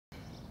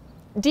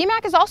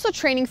DMACC is also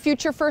training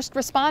future first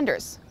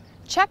responders.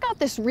 Check out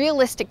this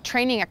realistic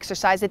training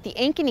exercise at the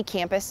Ankeny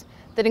campus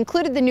that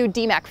included the new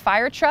DMACC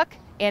fire truck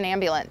and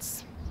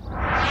ambulance.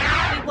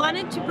 We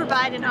wanted to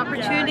provide an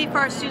opportunity for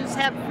our students to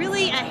have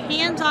really a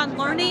hands-on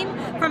learning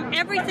from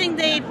everything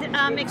they've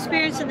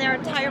experienced in their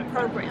entire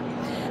program.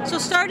 So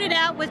started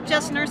out with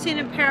just nursing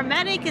and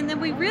paramedic, and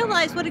then we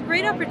realized what a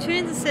great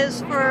opportunity this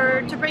is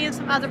to bring in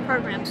some other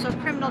programs. So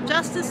criminal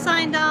justice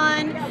signed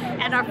on,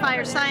 and our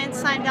fire science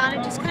signed on.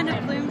 It just kind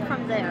of bloomed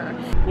from there.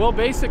 Well,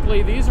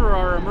 basically, these are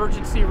our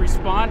emergency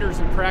responders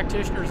and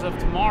practitioners of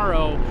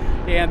tomorrow,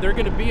 and they're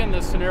going to be in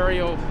this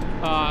scenario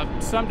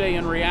someday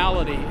in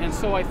reality. And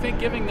so I think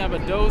giving them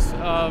a dose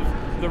of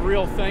the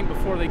real thing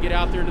before they get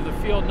out there to the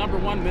field, number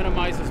one,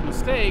 minimizes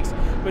mistakes,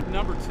 but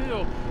number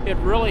two, it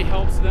really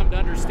helps them to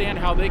understand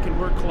how they can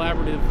work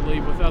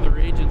collaboratively with other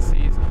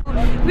agencies.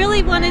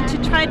 Really wanted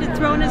to try to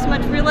throw in as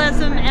much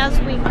realism as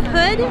we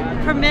could,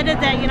 permitted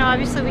that,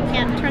 obviously we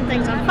can't turn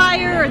things on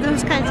fire or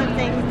those kinds of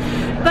things,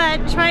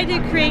 but try to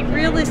create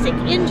realistic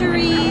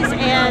injuries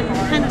and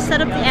kind of set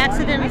up the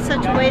accident in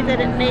such a way that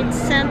it made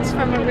sense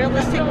from a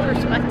realistic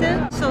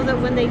perspective, so that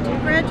when they do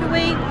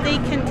graduate, they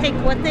can take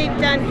what they've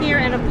done here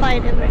and apply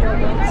it in the real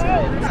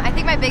world. I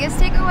think my biggest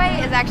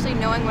takeaway is actually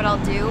knowing what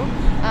I'll do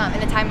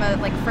in a time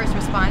of first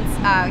response.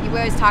 We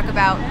always talk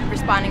about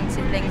responding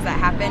to things that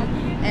happen,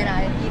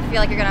 and you feel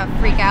like you're gonna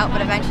freak out,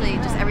 but eventually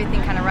just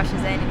everything kind of rushes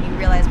in, and you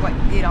realize what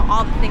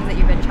all the things that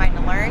you've been trying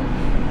to learn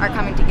are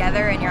coming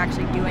together, and you're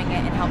actually doing it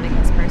and helping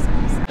this person.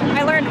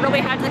 I learned really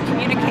how to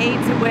communicate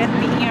with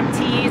the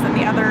EMTs and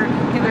the other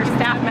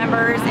staff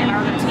members and our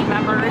other team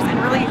members, and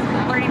really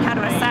learning how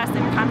to assess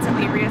and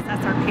constantly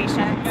reassess our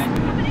patients.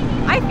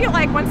 I feel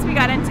like once we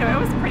got into it, it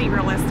was pretty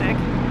realistic.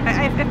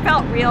 It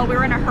felt real. We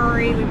were in a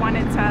hurry. We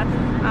wanted to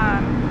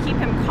keep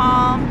him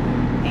calm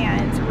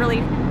and really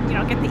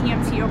get the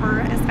EMT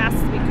over as fast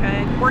as we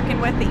could.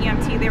 Working with the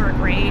EMT, they were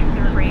great.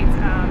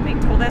 They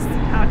told us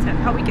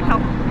how we could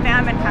help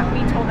them, and how we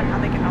told them how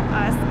they could help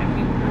us, and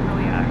we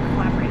really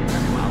collaborated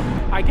very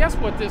well. I guess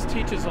what this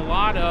teaches a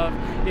lot of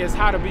is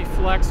how to be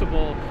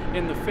flexible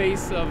in the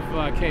face of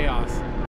chaos.